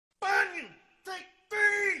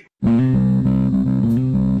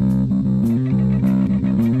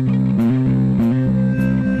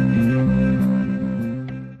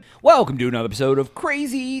Welcome to another episode of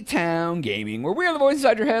Crazy Town Gaming, where we are the voice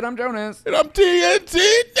inside your head. I'm Jonas. And I'm TNT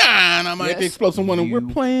Dynamite, the explosive one, and we're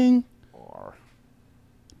playing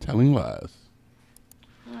Telling Lies.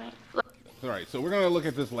 All right, so we're going to look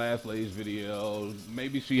at this last lady's video.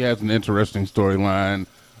 Maybe she has an interesting storyline.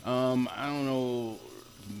 I don't know.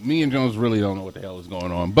 Me and Jones really don't know what the hell is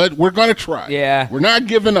going on, but we're going to try. Yeah. We're not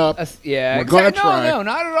giving up. Yeah. We're going to try. No,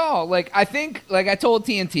 not at all. Like, I think, like I told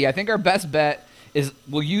TNT, I think our best bet is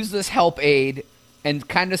we'll use this help aid and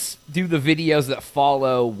kind of do the videos that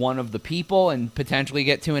follow one of the people and potentially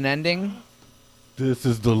get to an ending. This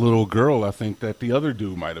is the little girl I think that the other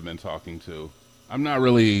dude might have been talking to. I'm not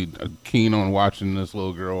really keen on watching this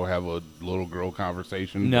little girl have a little girl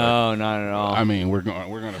conversation. No, not at all. I mean, we're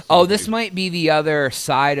gonna. Oh, this might be the other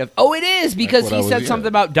side of. Oh, it is because he said something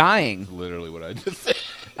about dying. That's literally what I just said.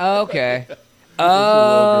 Okay.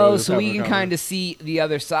 Oh, so we can kind of see the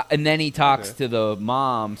other side, and then he talks to the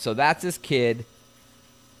mom. So that's his kid.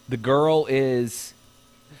 The girl is.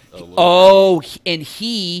 And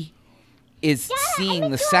he is seeing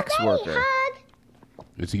the sex worker.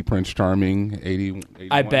 Is he Prince Charming? 81?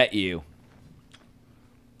 I bet you.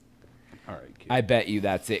 All right, kid. I bet you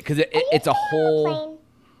that's it because it's a whole.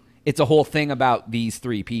 It's a whole thing about these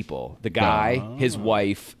three people: the guy, his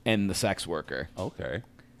wife, and the sex worker. Okay.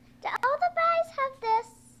 Do all the guys have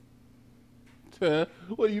this?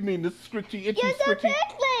 What do you mean, this scritchy, itchy, You're so scritchy?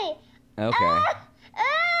 prickly!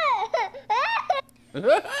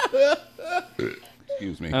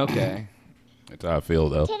 Excuse me. Okay. That's how I feel,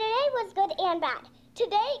 though. Today was good and bad.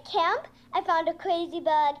 Today at camp, I found a crazy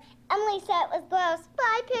bug. Emily said it was gross, but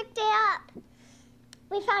I picked it up.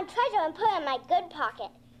 We found treasure and put it in my good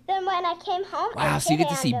pocket. Then when I came home, Wow, so you get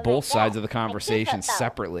to see both sides of the conversation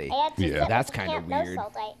separately. Yeah. That's kind of weird.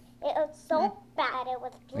 It was so bad, it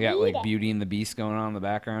was bleeding. We got like Beauty and the Beast going on in the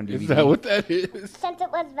background. Is that what that is? Since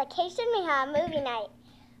it was vacation, we had a movie night.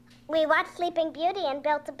 We watched Sleeping Beauty and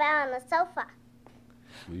built a bed on the sofa.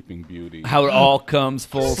 Sleeping Beauty. How it all comes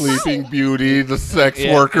full. Sleeping Beauty, the sex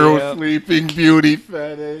worker with Sleeping Beauty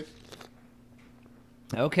fetish.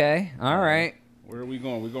 Okay, all right. Where are we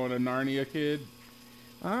going? We're going to Narnia, kid?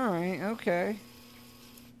 All right, okay.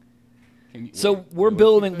 So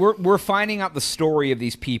we're finding out the story of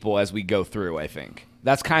these people as we go through, I think.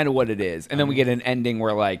 That's kind of what it is. And then we get an ending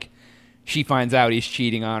where, like, she finds out he's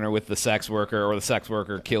cheating on her with the sex worker, or the sex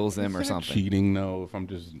worker kills him or something. Cheating, no, if I'm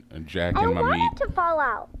just jacking my meat. I want it to fall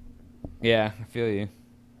out. Yeah, I feel you.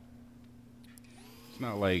 It's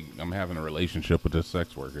not like I'm having a relationship with this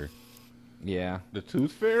sex worker. Yeah. The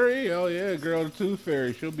Tooth Fairy? Oh, yeah, girl, the Tooth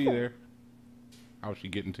Fairy. She'll be there. How's she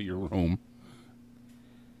get into your room?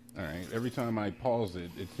 All right. Every time I pause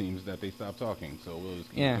it, it seems that they stop talking. So we'll just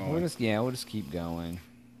keep going. We'll just keep going.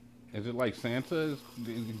 Is it like Santa?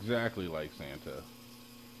 It's exactly like Santa.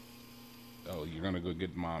 Oh, you're gonna go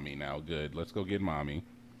get mommy now. Good. Let's go get mommy.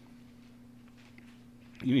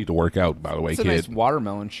 You need to work out, by the way, It's kid. a nice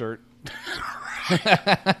watermelon shirt.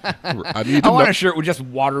 I want a shirt with just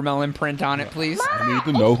watermelon print on it, please. I need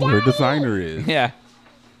to know who her designer is. Yeah.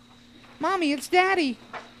 Mommy, it's Daddy.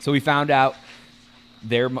 So we found out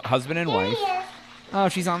they're husband and wife. Oh,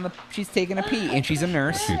 she's taking a pee, and she's a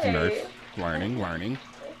nurse. She's a nurse. Learning.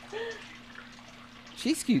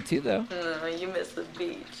 She's cute too, though. Oh, you miss the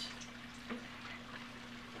beach.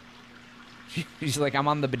 She's like, I'm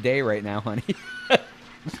on the bidet right now, honey.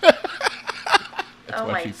 Oh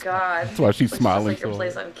my God! That's why she's smiling. Just like your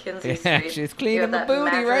place on Kinsey Yeah, Street. she's cleaning the that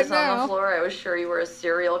booty right mattress now. on the floor. I was sure you were a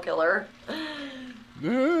serial killer.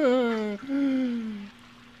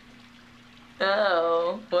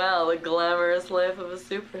 Oh, well, the glamorous life of a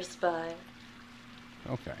super spy.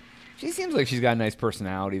 Okay. She seems like she's got a nice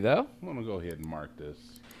personality, though. I'm gonna go ahead and mark this.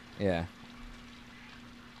 Yeah.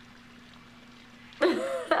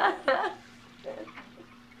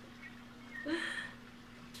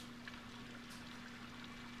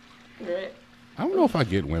 I don't know if I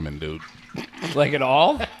get women, dude. Like at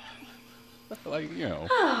all? Like, you know.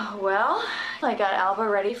 Oh, well, I got Alba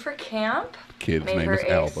ready for camp. Kid's Made name her is a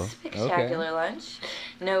Alba. spectacular lunch.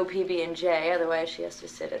 No PB&J, otherwise she has to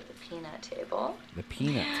sit at the peanut table. The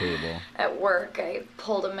peanut table. At work, I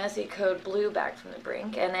pulled a messy code blue back from the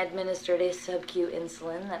brink and administered a sub-Q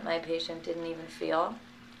insulin that my patient didn't even feel.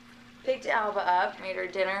 Picked Alba up, made her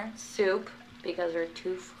dinner, soup, because her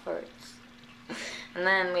tooth hurts. And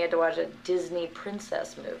then we had to watch a Disney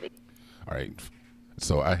princess movie. All right.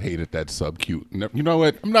 So I hated that sub-Q. You know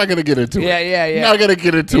what? I'm not going to get into it. Yeah. I'm not going to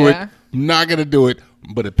get into it. I'm not going to do it,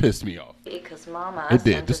 but it pissed me off. Because Mama It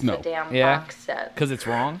did, sent just us no. the damn Yeah. box set. Because it's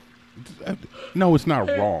wrong? No, it's not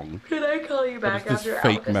wrong. Could I call you But back it's this after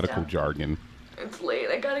fake Alba's medical done? jargon. It's late.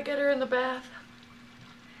 I gotta get her in the bath.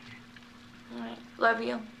 All right. Love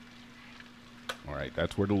you. All right,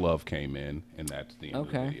 that's where the love came in, and that's the end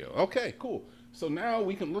of the video. Okay, cool. So now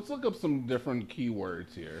let's look up some different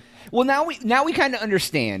keywords here. Well, now we kind of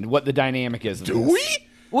understand what the dynamic is. Do we?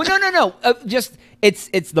 Well, no. Just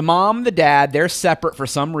it's the mom, the dad. They're separate for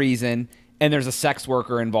some reason, and there's a sex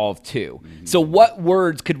worker involved too. Mm-hmm. So what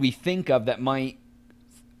words could we think of that might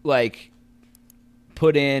like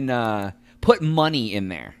put money in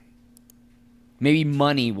there? Maybe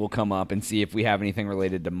money will come up and see if we have anything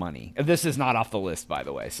related to money. This is not off the list, by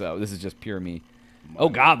the way. So this is just pure me. Money. Oh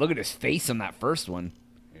God, look at his face on that first one.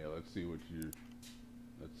 Yeah, let's see what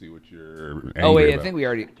you're. Oh wait, about. I think we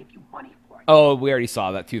already. Oh, we already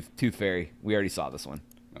saw that Tooth Fairy. We already saw this one.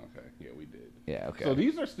 Okay, yeah, we did. Yeah, okay. So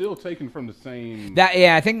these are still taken from the same.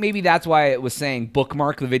 Yeah, I think maybe that's why it was saying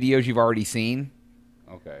bookmark the videos you've already seen.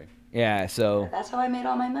 Okay. Yeah, so. That's how I made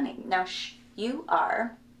all my money. Now, you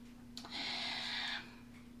are.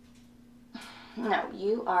 No,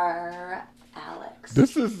 you are Alex.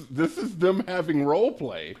 This is them having role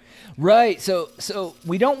play. Right. So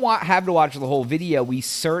we don't have to watch the whole video. We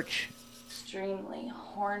search. Extremely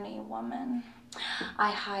horny woman.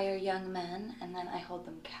 I hire young men and then I hold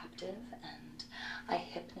them captive and I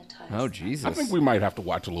hypnotize them. Oh Jesus! I think we might have to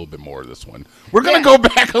watch a little bit more of this one. We're gonna go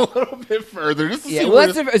back a little bit further. Just to see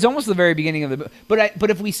it's almost the very beginning of the. But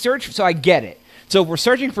if we search, so I get it. So if we're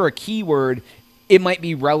searching for a keyword, it might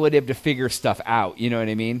be relative to figure stuff out. You know what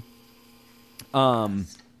I mean?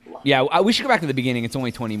 Yeah, we should go back to the beginning. It's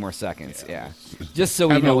only 20 more seconds. Yeah. Just so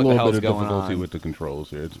we know what the hell's going on. Having a little bit of difficulty with the controls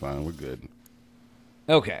here. It's fine. We're good.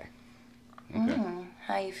 Okay.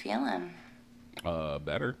 How you feeling?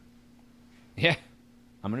 Better. Yeah.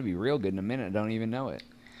 I'm going to be real good in a minute. I don't even know it.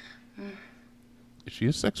 Is she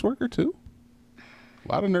a sex worker too?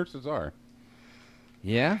 A lot of nurses are.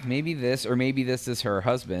 Yeah, maybe this, or maybe this is her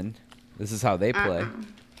husband. This is how they play.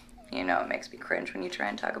 You know, it makes me cringe when you try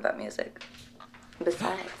and talk about music.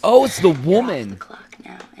 Besides. Oh, it's the woman. Off the clock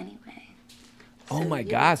now, anyway. Oh my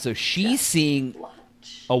God! So she's seeing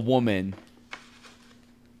a woman.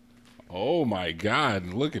 Oh my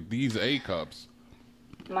God! Look at these A cups.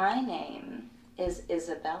 My name is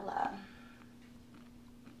Isabella.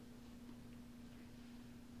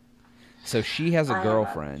 So she has a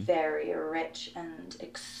girlfriend. I'm a very rich and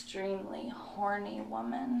extremely horny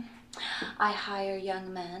woman. I hire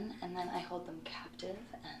young men and then I hold them captive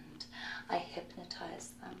and I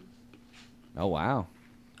hypnotize them. Oh, wow.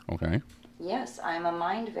 Okay. Yes, I'm a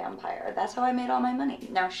mind vampire. That's how I made all my money.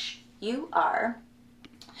 Now, you are...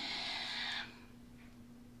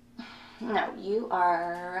 No, you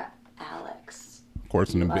are Alex. Of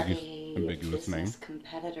course, an ambiguous name.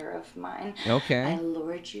 Competitor of mine. Okay. I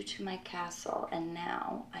lured you to my castle, and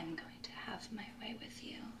now I'm going to have my way with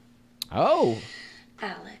you. Oh.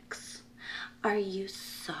 Alex, are you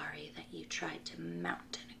sorry that you tried to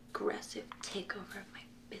mount an aggressive takeover of my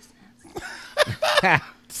business?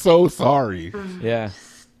 So sorry. Yeah.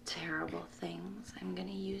 Terrible things. I'm going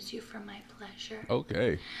to use you for my pleasure.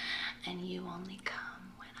 Okay. And you only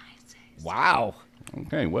come when I say so. Wow.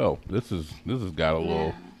 Okay, well, this has got a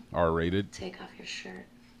little R-rated. Take off your shirt.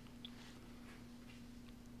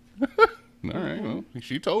 All right, well,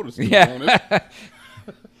 she told us. Yeah.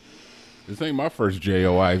 This ain't my first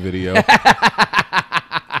JOI video.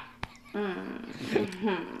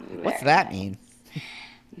 What's that mean?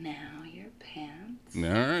 Now your pants. All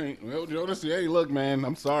right. Well, Jonas, hey, look, man,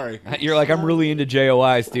 I'm sorry. You're like, I'm really into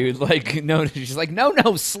JOIs, dude. Like, no, she's like,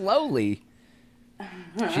 no, slowly.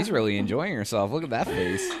 She's really enjoying herself. Look at that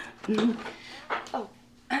face. Oh.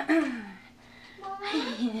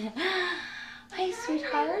 Hi,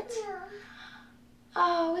 sweetheart.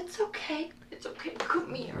 Oh, it's okay. It's okay.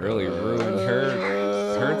 Come here. Really ruined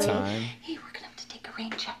her time. Hey, we're gonna have to take a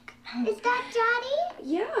rain check. Is that Daddy?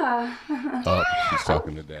 Yeah. Oh, she's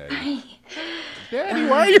talking to Daddy. Hi. Daddy,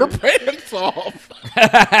 why are your pants off?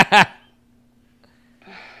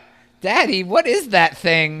 Daddy, what is that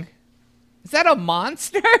thing? Is that a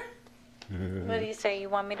monster? What do you say? You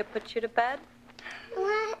want me to put you to bed?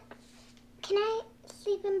 What? Can I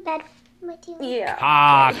sleep in bed with you? Yeah.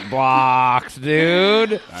 Cock blocks,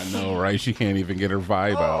 dude. I know, right? She can't even get her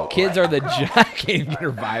vibe out. Kids are the can't even get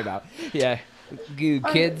her vibe out. Yeah, dude,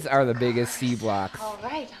 kids are the biggest C blocks. All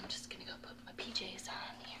right. I'm just gonna go put my PJs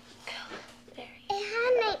on. Here we go. There I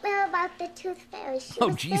had a nightmare about the Tooth Fairy. She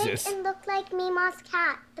was Jesus. big and looked like Mima's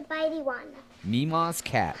cat, the bitey one. Mima's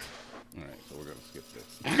cat. All right, so we're going to skip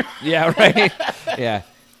this. Yeah, right. Yeah.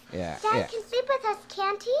 Dad Yeah. can sleep with us,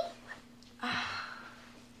 can't he?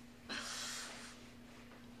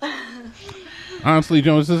 Honestly,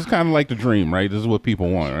 Jonas, this is kind of like the dream, right? This is what people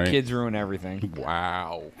want, right? Kids ruin everything.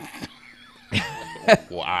 Wow.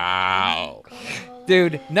 Wow.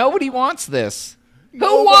 Dude, nobody wants this. Who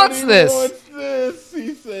Nobody wants this? wants this,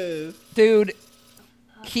 he says. Dude,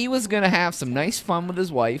 he was going to have some nice fun with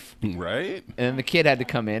his wife. Right? And then the kid had to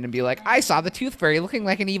come in and be like, I saw the Tooth Fairy looking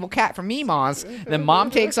like an evil cat from Meemaws. Then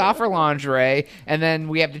Mom takes off her lingerie, and then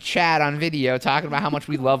we have to chat on video talking about how much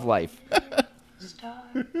we love life.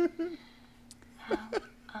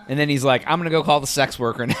 And then he's like, I'm going to go call the sex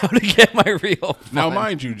worker now to get my real fun. Now,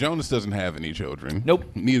 mind you, Jonas doesn't have any children. Nope.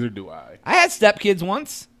 Neither do I. I had stepkids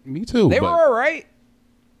once. Me too. They but were all right.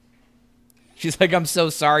 She's like, I'm so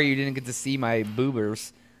sorry you didn't get to see my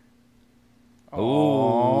boobers.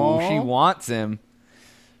 Oh, she wants him.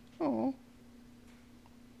 Oh.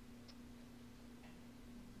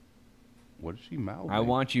 What did she mouth? I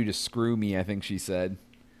want you to screw me, I think she said.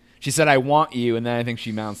 She said, I want you, and then I think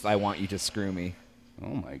she mounts, I want you to screw me. Oh,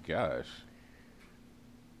 my gosh.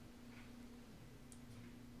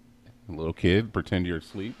 A little kid, pretend you're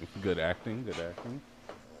asleep. It's good acting, good acting.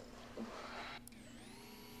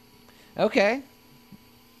 Okay.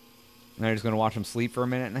 Now you're just going to watch him sleep for a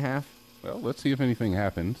minute and a half? Well, let's see if anything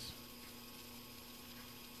happens.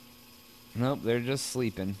 Nope, they're just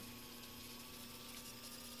sleeping.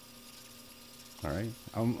 All right.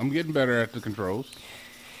 I'm getting better at the controls.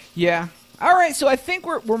 Yeah. All right, so I think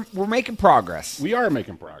we're making progress. We are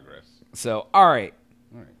making progress. So, all right.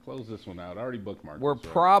 All right, close this one out. I already bookmarked We're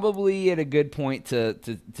this, probably at a good point to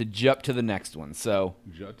jump to the next one. So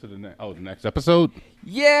jump to the next. Oh, the next episode.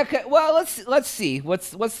 yeah. Well, let's see. What's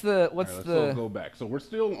the All right, let's go back. So we're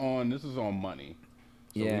still on. This is on money.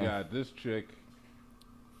 So Yeah. we got this chick.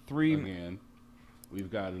 3 again.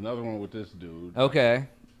 We've got another one with this dude. Okay.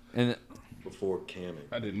 And Before camming.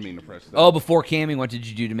 I didn't mean to press that. oh, before camming, what did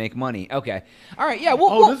you do to make money? Okay. All right. Yeah.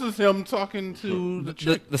 This is him talking to the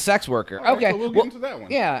chick. the sex worker. All right, Okay. so we'll get into that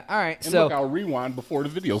one. Yeah. All right. And so look, I'll rewind before the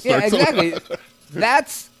video yeah, starts. exactly.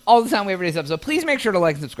 That's all the time we have for today's episode. Please make sure to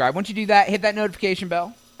like and subscribe. Once you do that, hit that notification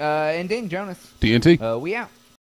bell. And ding, Jonas. TNT. We out.